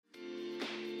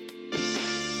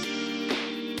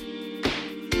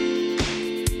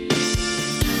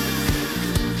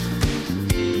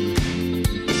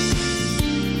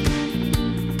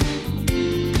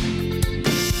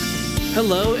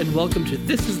Hello and welcome to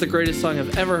This is the Greatest Song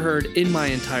I've Ever Heard in My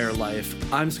Entire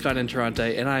Life. I'm Scott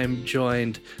Interante and I am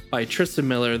joined by Tristan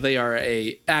Miller. They are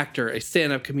an actor, a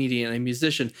stand-up comedian, a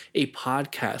musician, a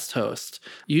podcast host.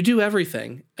 You do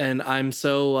everything, and I'm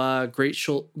so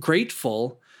grateful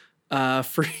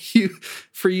for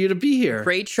you to be here.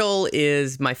 Rachel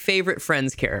is my favorite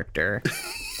Friends character.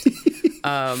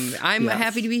 I'm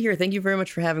happy to be here. Thank you very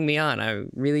much for having me on. I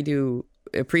really do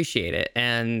appreciate it.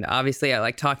 And obviously I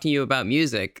like talking to you about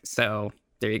music, so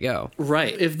there you go.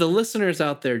 Right. If the listeners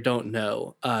out there don't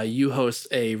know, you host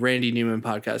a Randy Newman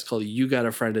podcast called You Got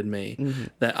a Friend in Me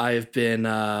that I've been,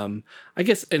 I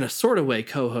guess, in a sort of way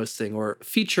co-hosting or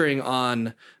featuring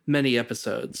on many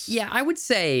episodes. Yeah, I would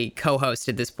say co-host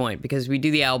at this point because we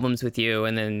do the albums with you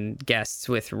and then guests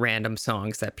with random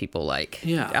songs that people like.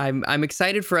 Yeah. I'm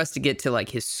excited for us to get to like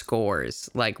his scores.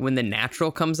 Like when The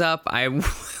Natural comes up, I'm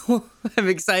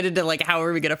excited to like, how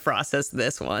are we going to process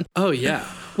this one? Oh, yeah.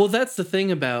 Well, that's the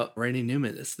thing about Randy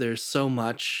Newman is there's so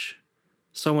much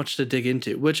to dig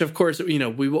into, which of course, you know,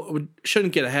 we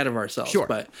shouldn't get ahead of ourselves, sure.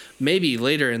 But maybe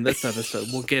later in this episode,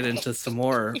 we'll get into some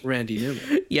more Randy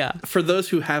Newman. Yeah. For those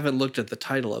who haven't looked at the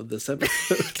title of this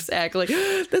episode. Exactly.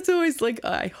 That's always like,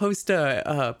 I host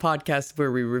a podcast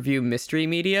where we review mystery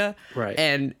media. Right.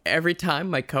 And every time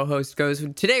my co-host goes,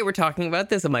 today we're talking about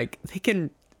this, I'm like, they can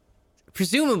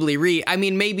presumably read. I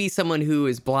mean, maybe someone who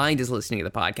is blind is listening to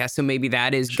the podcast, so maybe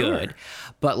that is good.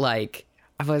 But like,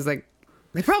 I was like,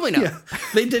 they probably know. Yeah,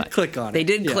 they did click on it. They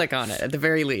did click on it at the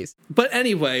very least. But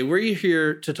anyway, we're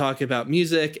here to talk about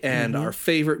music and our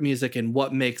favorite music and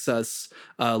what makes us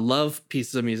love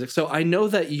pieces of music. So I know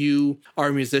that you are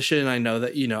a musician. I know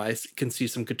that, you know, I can see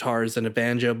some guitars and a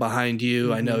banjo behind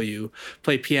you. I know you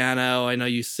play piano. I know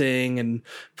you sing and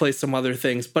play some other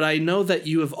things. But I know that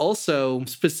you have also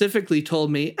specifically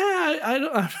told me,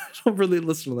 I don't really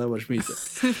listen to that much music.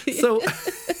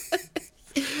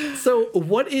 So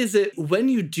what is it when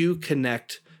you do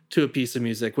connect to a piece of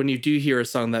music, when you do hear a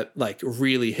song that like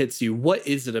really hits you, what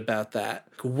is it about that?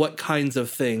 What kinds of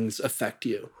things affect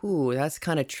you? Ooh, that's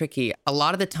kind of tricky. A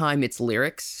lot of the time it's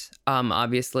lyrics.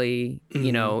 Obviously,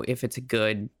 you know, if it's a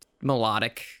good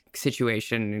melodic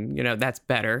situation, you know, that's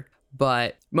better.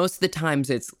 But most of the times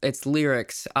it's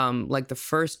lyrics. Like the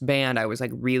first band I was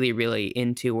like really, really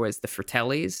into was the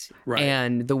Fratellis. Right.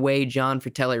 And the way John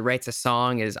Fratelli writes a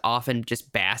song is often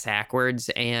just bass-ackwards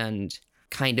and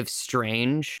kind of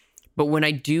strange. But when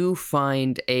I do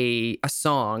find a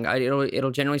song,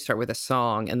 it'll generally start with a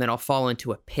song, and then I'll fall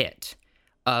into a pit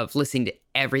of listening to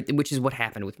everything, which is what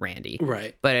happened with Randy.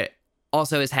 Right. But it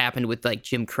also has happened with like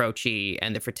Jim Croce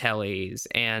and the Fratellis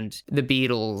and the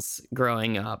Beatles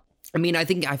growing up. I mean, I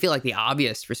feel like the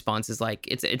obvious response is like,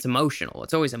 it's emotional.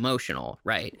 It's always emotional,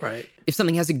 right? Right. If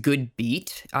something has a good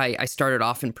beat, I started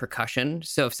off in percussion.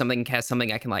 So if something has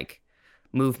something I can like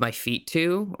move my feet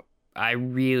to, I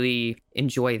really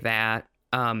enjoy that.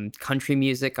 Country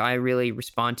music, I really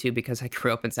respond to because I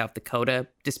grew up in South Dakota,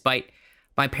 despite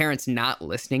my parents not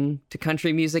listening to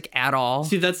country music at all.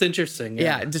 See, that's interesting.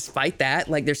 Yeah, despite that,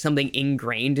 like there's something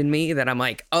ingrained in me that I'm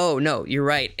like, oh no, you're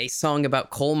right. A song about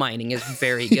coal mining is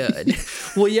very good.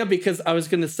 Well, yeah, because I was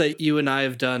going to say you and I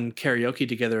have done karaoke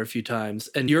together a few times,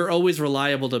 and you're always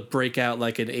reliable to break out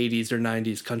like an 80s or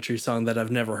 90s country song that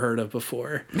I've never heard of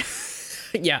before.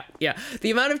 Yeah. The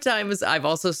amount of times I've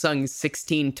also sung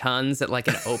 16 tons at like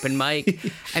an open mic,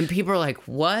 and people are like,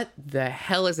 what the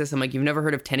hell is this? I'm like, you've never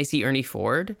heard of Tennessee Ernie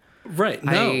Ford? Right.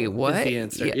 No, what? Is the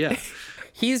answer. Yeah.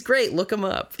 He's great. Look him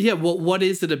up. Yeah. Well, what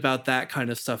is it about that kind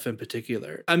of stuff in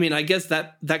particular? I mean, I guess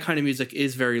that kind of music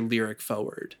is very lyric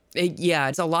forward.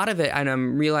 It's a lot of it, and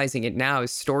I'm realizing it now,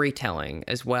 is storytelling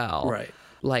as well. Right.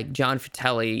 Like John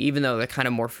Fratelli, even though they're kind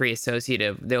of more free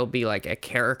associative, there'll be like a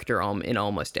character in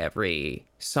almost every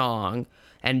song.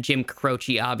 And Jim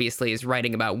Croce obviously is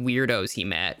writing about weirdos he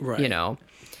met, you know?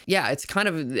 Yeah, it's kind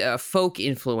of a folk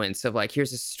influence of like,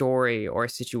 here's a story or a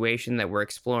situation that we're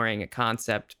exploring, a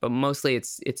concept, but mostly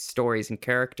it's stories and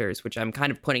characters, which I'm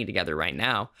kind of putting together right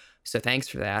now. So thanks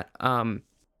for that.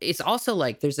 It's also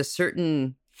like, there's a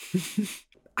certain,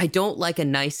 I don't like a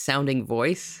nice sounding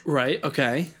voice. Right,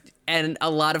 okay. And a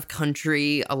lot of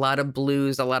country, a lot of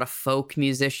blues, a lot of folk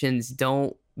musicians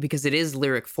don't, because it is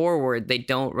lyric forward, they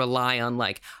don't rely on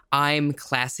like, I'm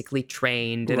classically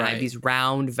trained and I have these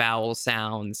round vowel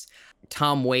sounds.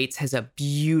 Tom Waits has a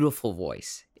beautiful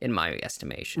voice in my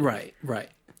estimation. Right.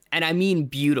 And I mean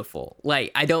beautiful.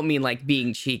 Like, I don't mean like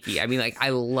being cheeky. I mean like, I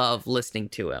love listening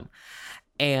to him.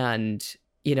 And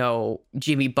you know,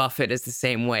 Jimmy Buffett is the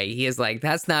same way. He is like,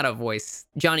 that's not a voice.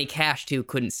 Johnny Cash, too,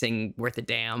 couldn't sing worth a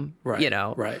damn, right, you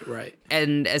know? Right.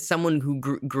 And as someone who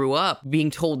grew up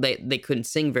being told they couldn't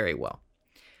sing very well,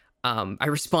 I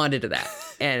responded to that.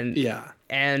 And yeah.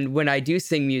 And when I do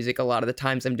sing music, a lot of the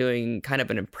times I'm doing kind of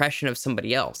an impression of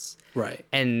somebody else. Right.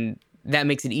 And that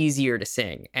makes it easier to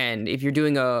sing. And if you're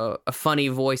doing a funny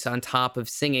voice on top of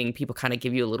singing, people kind of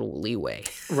give you a little leeway.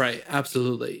 Right.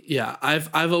 Absolutely. Yeah.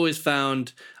 I've always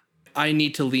found I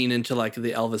need to lean into like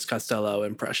the Elvis Costello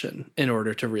impression in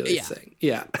order to really sing.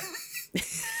 Yeah.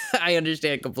 I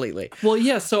understand completely. Well,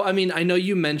 yeah. So, I mean, I know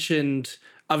you mentioned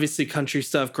obviously country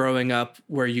stuff growing up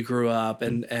where you grew up,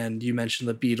 and you mentioned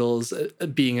the Beatles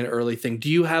being an early thing. Do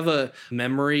you have a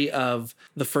memory of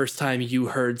the first time you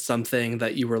heard something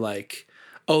that you were like,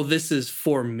 oh, this is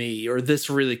for me, or this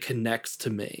really connects to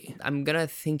me? I'm going to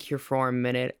think here for a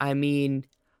minute. I mean,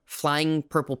 Flying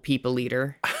Purple People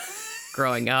Eater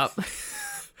growing up.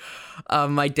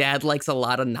 My dad likes a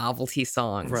lot of novelty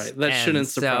songs. Right. That shouldn't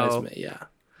surprise me. Yeah.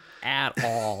 At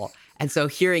all. And so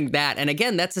hearing that, and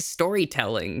again, that's a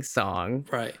storytelling song.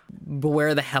 Right.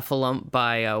 Beware the Heffalump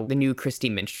by the New Christy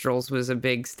Minstrels was a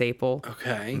big staple.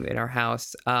 Okay. In our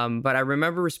house. But I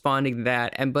remember responding to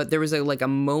that. But there was a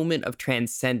moment of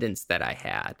transcendence that I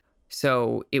had.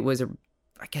 So it was,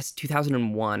 I guess,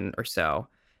 2001 or so.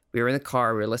 We were in the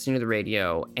car, we were listening to the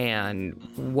radio, and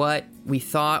what we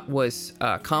thought was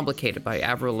Complicated by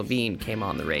Avril Lavigne came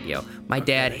on the radio. My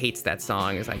dad hates that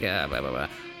song. It's like, blah, blah, blah.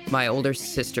 My older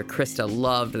sister, Krista,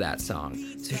 loved that song.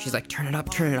 So she's like, turn it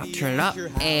up, turn it up, turn it up.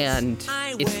 And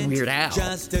it's Weird Al.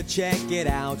 Just to check it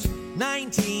out.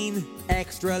 19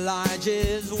 extra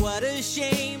larges. What a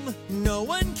shame. No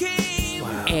one came.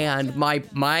 Wow. And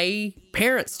my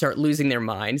parents start losing their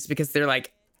minds because they're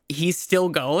like, he's still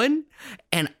going?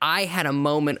 And I had a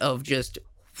moment of just,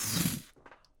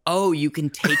 oh, you can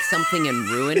take something and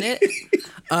ruin it?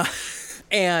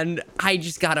 And I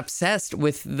just got obsessed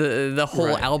with the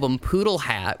whole album Poodle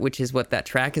Hat, which is what that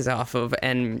track is off of.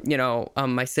 And,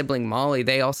 my sibling Molly,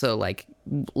 they also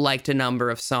liked a number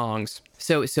of songs.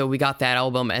 So we got that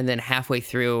album, and then halfway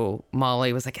through,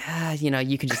 Molly was like,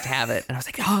 you can just have it. And I was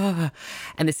like, ah.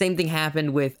 And the same thing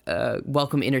happened with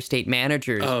Welcome Interstate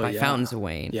Managers by Fountains of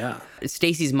Wayne. Yeah.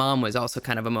 Stacy's Mom was also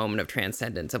kind of a moment of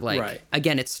transcendence of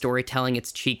again, it's storytelling,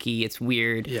 it's cheeky, it's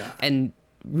weird. Yeah. And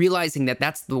realizing that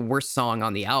that's the worst song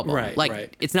on the album.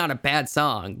 Right. It's not a bad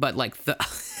song, but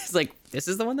it's like, this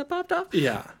is the one that popped up?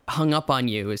 Yeah. Hung Up on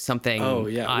You is something. Oh,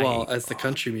 yeah. Well, as the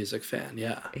country music fan,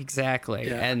 yeah. Exactly.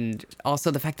 Yeah. And also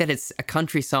the fact that it's a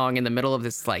country song in the middle of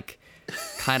this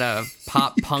kind of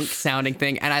pop punk sounding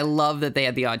thing. And I love that they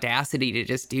had the audacity to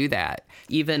just do that.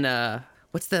 Even,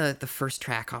 what's the first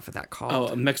track off of that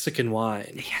called? Oh, Mexican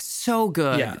Wine. Yeah, so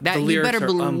good. Yeah, that the you lyrics better are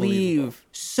believe.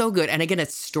 So good. And again,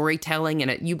 it's storytelling,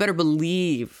 and you better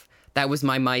believe that was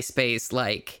my MySpace,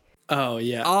 oh,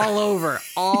 yeah. all over.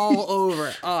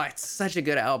 Oh, it's such a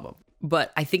good album.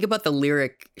 But I think about the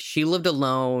lyric, she lived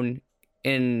alone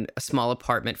in a small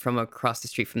apartment from across the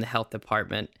street from the health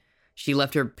department. She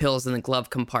left her pills in the glove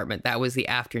compartment. That was the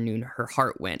afternoon her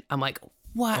heart went. I'm like,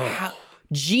 wow, how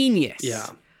genius. Yeah.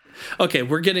 Okay,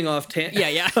 we're getting off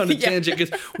on a tangent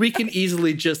because we can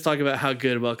easily just talk about how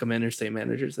good Welcome Interstate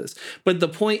Managers is. But the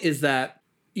point is that,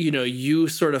 you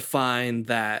sort of find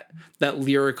that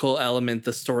lyrical element,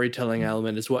 the storytelling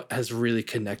element is what has really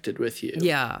connected with you.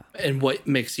 Yeah. And what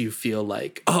makes you feel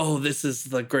like, oh, this is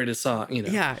the greatest song,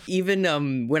 Yeah,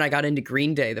 even when I got into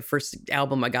Green Day, the first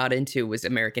album I got into was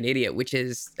American Idiot, which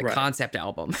is a concept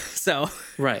album. So.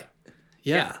 Right.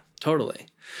 Yeah, totally.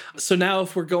 So now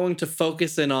if we're going to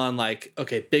focus in on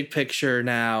big picture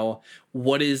now,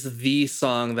 what is the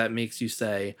song that makes you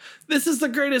say, this is the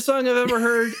greatest song I've ever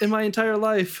heard in my entire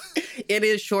life? It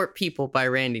is Short People by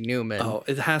Randy Newman. Oh,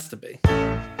 it has to be.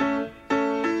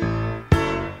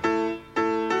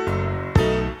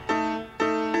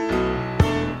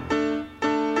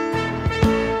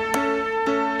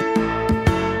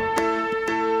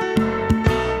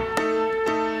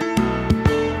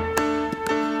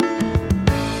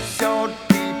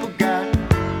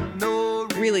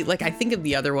 I think of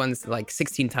the other ones,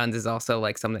 16 Tons is also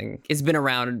something, it's been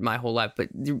around my whole life, but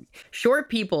Short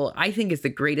People, I think, is the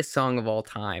greatest song of all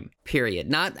time, period.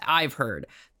 Not I've heard,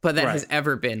 but that has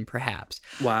ever been, perhaps.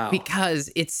 Wow. Because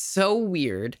it's so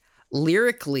weird.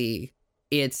 Lyrically,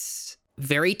 it's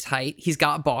very tight. He's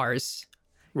got bars,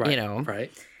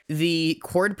 Right. The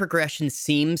chord progression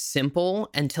seems simple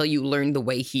until you learn the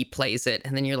way he plays it.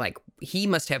 And then you're like, he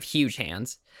must have huge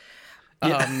hands.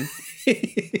 Yeah.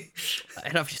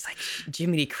 And I'm just like,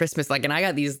 Jiminy Christmas, and I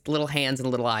got these little hands and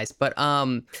little eyes. But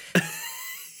the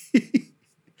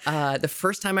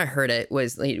first time I heard it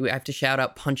was, I have to shout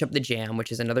out Punch Up the Jam,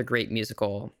 which is another great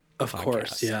musical Of podcast.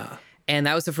 course, yeah. And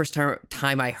that was the first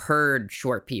time I heard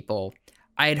Short People.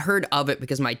 I had heard of it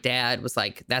because my dad was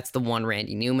like, that's the one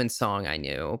Randy Newman song I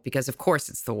knew, because of course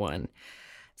it's the one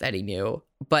that he knew.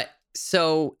 But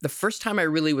so the first time I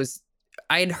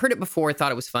had heard it before,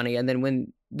 thought it was funny. And then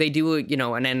when they do,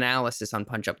 an analysis on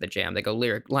Punch Up the Jam, they go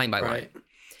lyric line by line.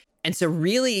 And so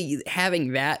really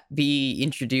having that be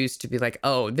introduced to be like,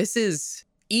 oh, this is,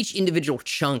 each individual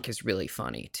chunk is really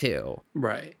funny too.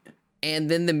 Right. And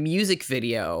then the music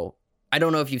video, I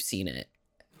don't know if you've seen it.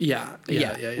 Yeah.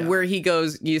 Where he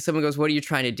goes, someone goes, what are you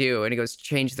trying to do? And he goes,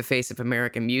 change the face of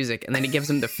American music. And then he gives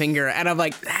him the finger. And I'm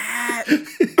like, that is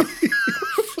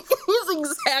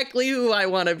exactly who I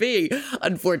want to be,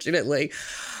 unfortunately.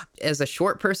 As a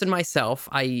short person myself,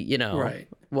 I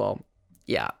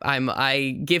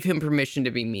give him permission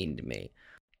to be mean to me.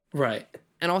 Right.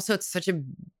 And also it's such a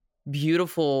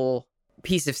beautiful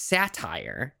piece of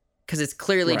satire because it's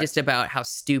clearly just about how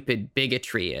stupid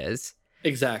bigotry is.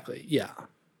 Exactly. Yeah.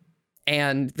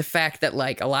 And the fact that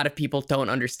like a lot of people don't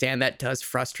understand that does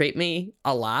frustrate me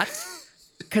a lot.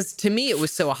 Because to me, it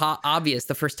was so obvious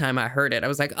the first time I heard it. I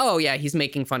was like, oh, yeah, he's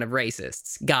making fun of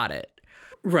racists. Got it.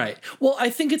 Right. Well,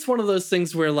 I think it's one of those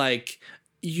things where like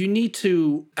you need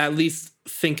to at least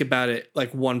think about it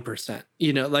like 1%.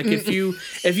 Like if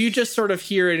you just sort of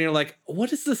hear it and you're like,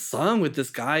 what is this song with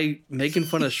this guy making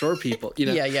fun of short people?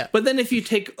 Yeah. But then if you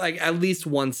take like at least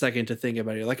 1 second to think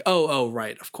about it, you're like, oh,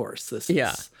 right, of course, this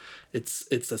is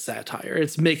it's a satire.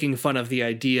 It's making fun of the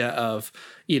idea of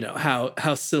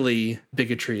how silly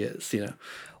bigotry is.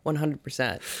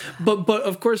 100%. But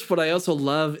of course, what I also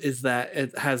love is that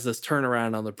it has this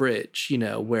turnaround on the bridge,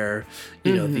 where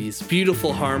these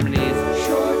beautiful harmonies.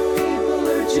 Short people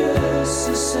are just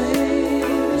the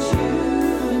same as you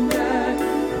and I.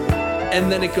 And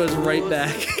then it goes right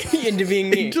back into being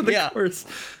me. Into the chorus.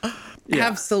 Yeah.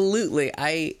 Absolutely.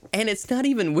 And it's not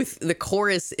even with the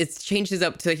chorus, it changes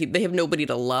up to they have nobody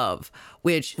to love,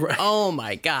 which, oh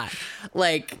my God,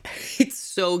 like it's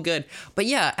so good. But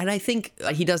yeah, and I think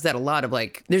he does that a lot of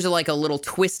like, there's a little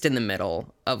twist in the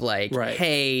middle of like,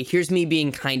 hey, here's me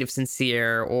being kind of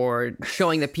sincere or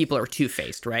showing that people are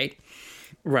two-faced, right?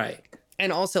 Right.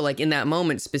 And also like in that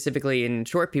moment, specifically in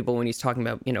Short People, when he's talking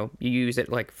about, you use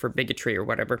it like for bigotry or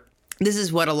whatever. This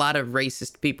is what a lot of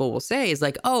racist people will say is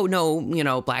like, oh,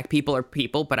 no, black people are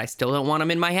people, but I still don't want them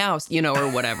in my house,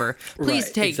 or whatever. Please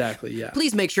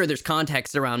please make sure there's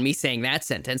context around me saying that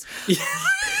sentence.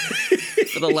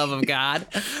 For the love of God.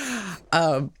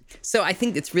 So I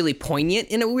think it's really poignant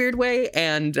in a weird way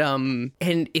and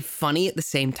it's funny at the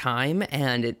same time.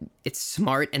 And it's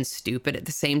smart and stupid at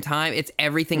the same time. It's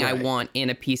everything I want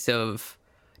in a piece of,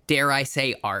 dare I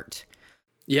say, art.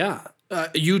 Yeah.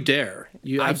 You dare.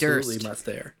 You absolutely must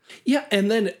dare. Yeah,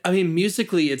 and then,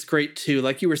 musically, it's great, too.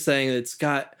 Like you were saying, it's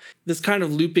got this kind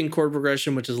of looping chord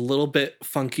progression, which is a little bit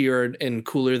funkier and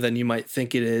cooler than you might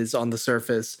think it is on the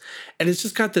surface. And it's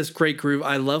just got this great groove.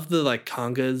 I love the,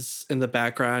 congas in the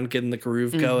background, getting the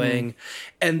groove going.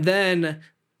 And then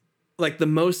like the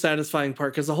most satisfying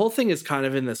part, because the whole thing is kind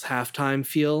of in this halftime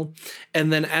feel,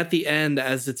 and then at the end,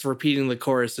 as it's repeating the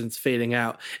chorus and it's fading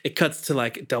out, it cuts to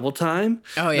like double time.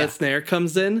 Oh yeah, that snare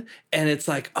comes in, and it's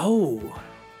like, oh,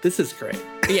 this is great.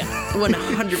 Yeah,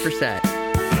 100%.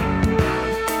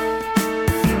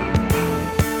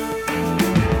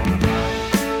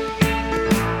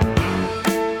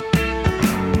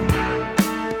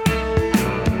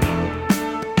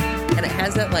 And it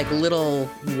has that like little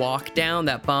walk down,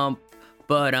 that bump,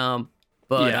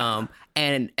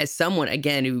 and as someone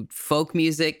again who folk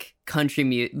music, country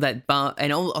music, that bump,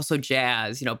 and also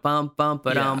jazz, bump, bump, bump,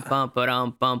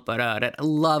 bump, bump, I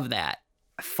love that.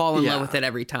 I fall in love with it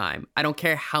every time. I don't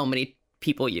care how many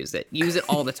people use it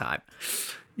all the time.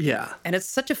 Yeah. And it's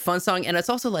such a fun song. And it's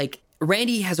also like,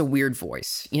 Randy has a weird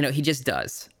voice, he just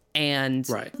does. And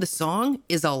the song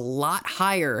is a lot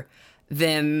higher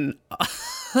than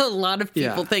a lot of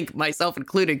people think, myself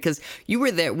included, because you were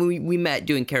there when we met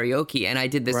doing karaoke, and I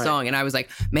did this song, and I was like,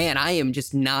 man, I am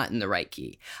just not in the right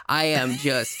key. I am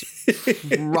just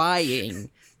trying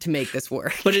to make this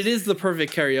work. But it is the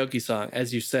perfect karaoke song,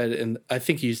 as you said, and I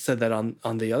think you said that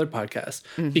on the other podcast,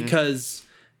 because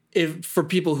if for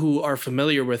people who are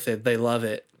familiar with it, they love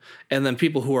it. And then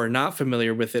people who are not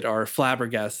familiar with it are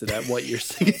flabbergasted at what you're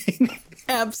singing.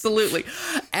 Absolutely.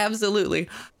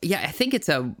 Yeah, I think it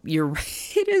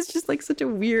is just like such a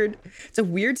weird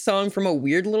song from a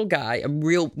weird little guy, a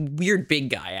real weird big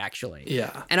guy, actually.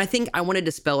 Yeah. And I think I want to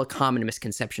dispel a common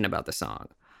misconception about the song.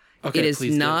 Okay, it is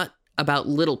not about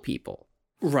little people.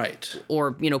 Right.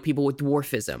 Or, people with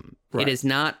dwarfism. Right. It is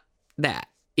not that.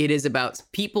 It is about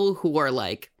people who are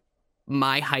like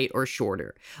my height or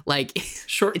shorter. Like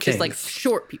short it's kings. just like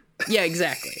short people. Yeah,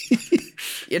 exactly.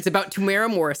 It's about Tamara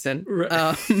Morrison.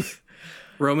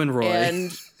 Roman Roy.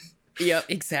 And yeah,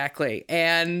 exactly.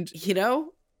 And you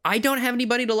know, I don't have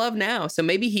anybody to love now, so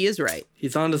maybe he is right.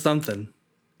 He's onto something.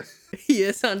 He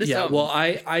is onto something. Well,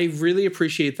 I really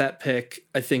appreciate that pick.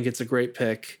 I think it's a great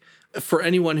pick. For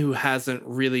anyone who hasn't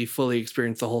really fully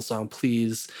experienced the whole song,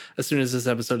 please, as soon as this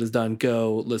episode is done,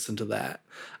 go listen to that.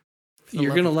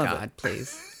 You're going to love it.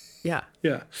 Please. Yeah.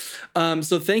 Yeah.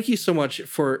 So thank you so much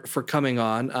for coming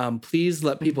on. Please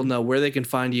let people know where they can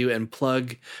find you and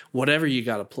plug whatever you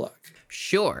got to plug.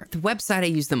 Sure. The website I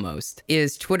use the most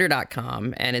is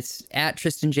twitter.com, and it's at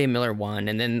Tristan J. Miller 1.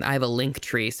 And then I have a link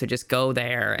tree, so just go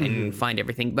there and find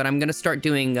everything. But I'm going to start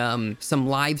doing some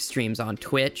live streams on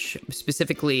Twitch,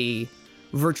 specifically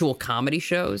virtual comedy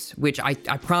shows, which I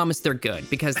promise they're good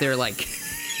because they're like,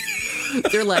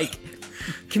 they're like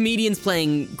comedians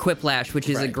playing Quiplash, which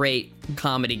is a great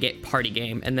comedy party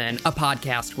game, and then a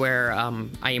podcast where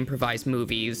I improvise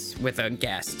movies with a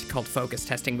guest called Focus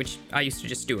Testing, which I used to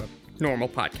just do a normal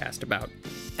podcast about.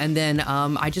 And then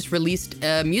I just released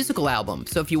a musical album.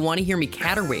 So if you want to hear me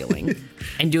caterwailing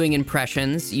and doing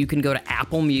impressions, you can go to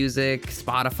Apple Music,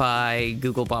 Spotify,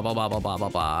 Google, blah, blah, blah, blah, blah, blah,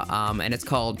 blah. And it's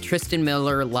called Tristan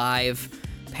Miller Live,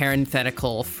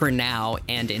 parenthetical, for now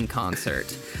and in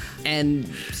concert. And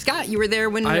Scott, you were there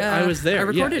when I was there. I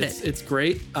recorded it. It's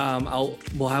great.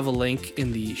 We'll have a link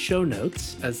in the show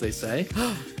notes, as they say.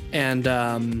 And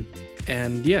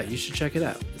yeah, you should check it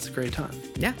out. It's a great time.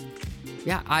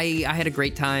 Yeah, I had a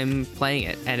great time playing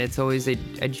it, and it's always a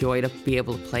joy to be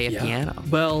able to play a piano.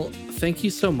 Well, thank you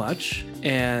so much,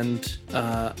 and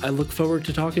I look forward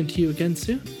to talking to you again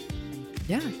soon.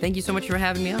 Yeah, thank you so much for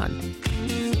having me on.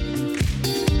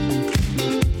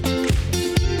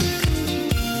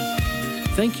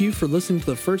 Thank you for listening to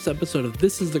the first episode of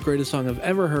This Is the Greatest Song I've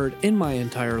Ever Heard in My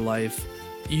Entire Life.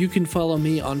 You can follow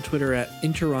me on Twitter at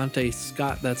Interrante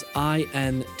Scott. That's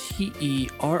INTERRANTE.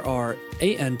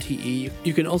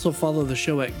 You can also follow the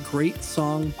show at Great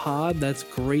Song Pod. That's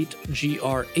Great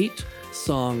GR8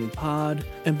 Song Pod.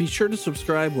 And be sure to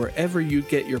subscribe wherever you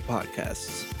get your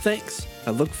podcasts. Thanks.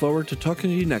 I look forward to talking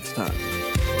to you next time.